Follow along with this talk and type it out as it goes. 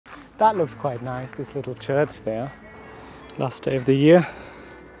That looks quite nice, this little church there. Last day of the year,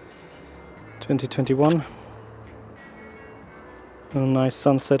 2021. A nice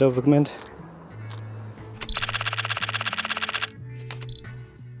sunset over Gmünd.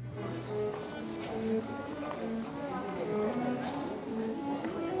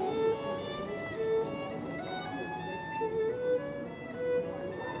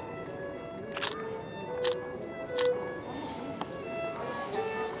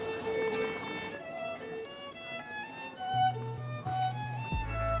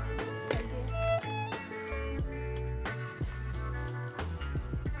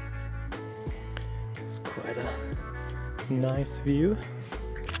 It's quite a nice view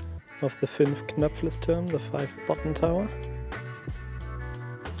of the Knöpflesturm, the 5-button tower.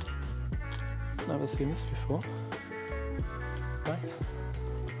 Never seen this before. Nice.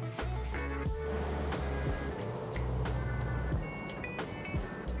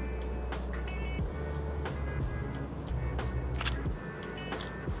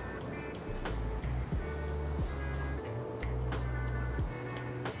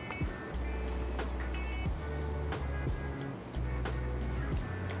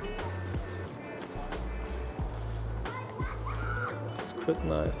 Quite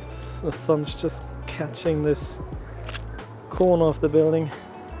nice. The sun's just catching this corner of the building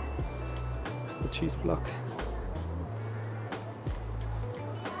with the cheese block.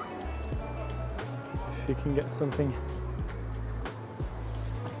 If you can get something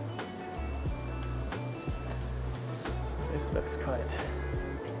this looks quite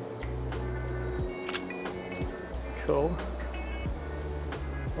cool.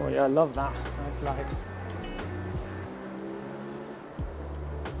 Oh yeah, I love that. Nice light.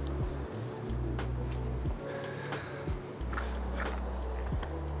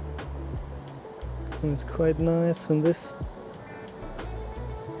 It's quite nice from this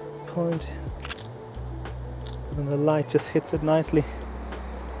point, and the light just hits it nicely.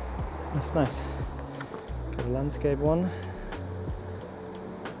 That's nice. Got a landscape one.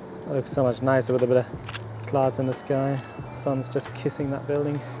 That looks so much nicer with a bit of clouds in the sky. The sun's just kissing that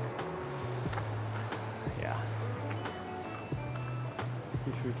building. Yeah.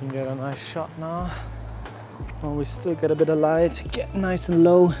 See if we can get a nice shot now. Oh, we still get a bit of light. Get nice and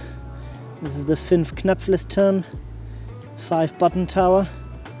low. This is the Knöpflesturm 5-button tower,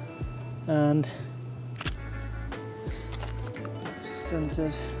 and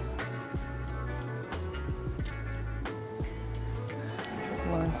centered. It's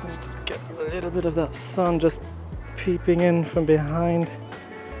nice to get a little bit of that sun just peeping in from behind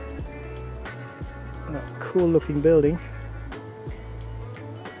that cool looking building.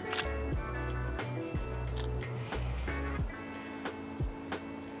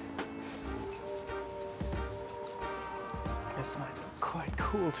 This might be quite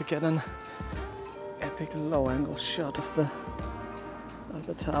cool to get an epic low angle shot of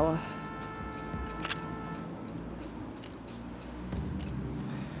the tower.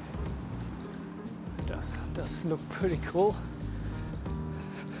 It does look pretty cool.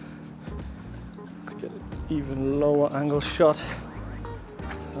 Let's get an even lower angle shot.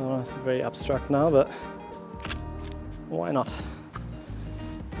 Oh, it's very abstract now, but why not?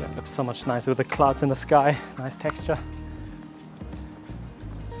 Yeah, it looks so much nicer with the clouds in the sky. Nice texture.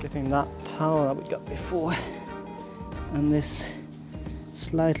 Getting that tower that we got before and this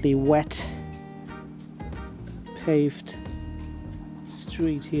slightly wet paved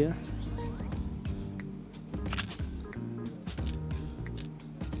street here.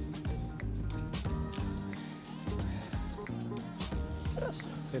 That's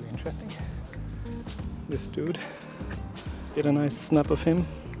really interesting. This dude, get a nice snap of him.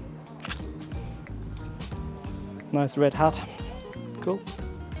 Nice red hat, cool.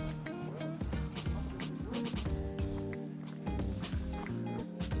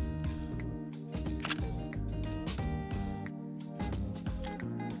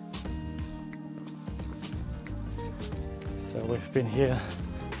 So we've been here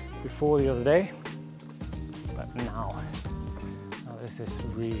before the other day, but now this is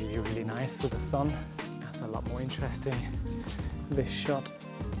really, really nice with the sun. That's a lot more interesting. This shot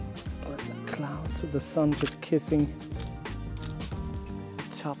with the clouds, with the sun just kissing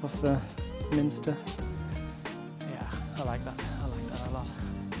the top of the minster. Yeah, I like that. I like that a lot.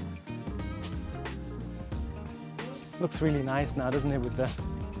 Looks really nice now, doesn't it, with the...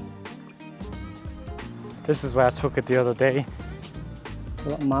 This is where I took it the other day. It's a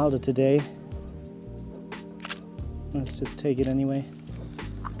lot milder today. Let's just take it anyway.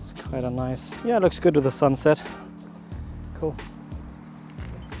 It's quite a nice... Yeah, it looks good with the sunset. Cool.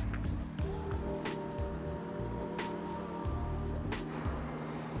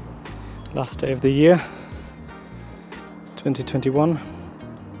 Last day of the year, 2021.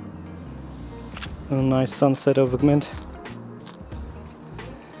 A nice sunset over Gmünd.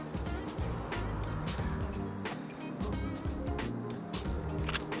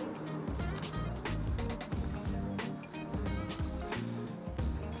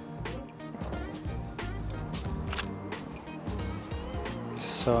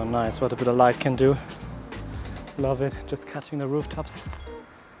 So nice what a bit of light can do. Love it, just catching the rooftops.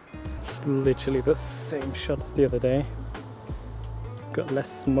 It's literally the same shot as the other day. Got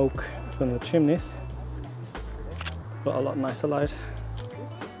less smoke from the chimneys, but a lot nicer light.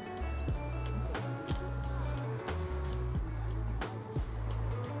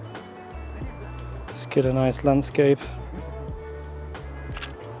 Just get a nice landscape.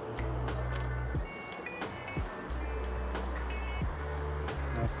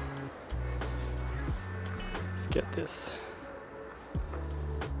 Nice. Let's get this.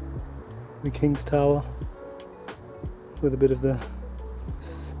 The King's Tower with a bit of the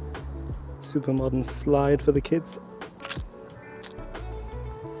super modern slide for the kids.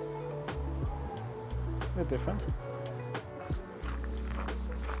 A bit different.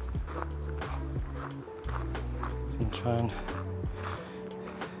 So I'm trying to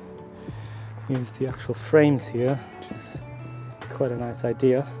use the actual frames here, which is quite a nice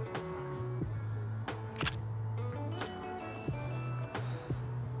idea.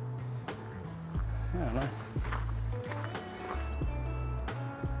 Yeah, nice.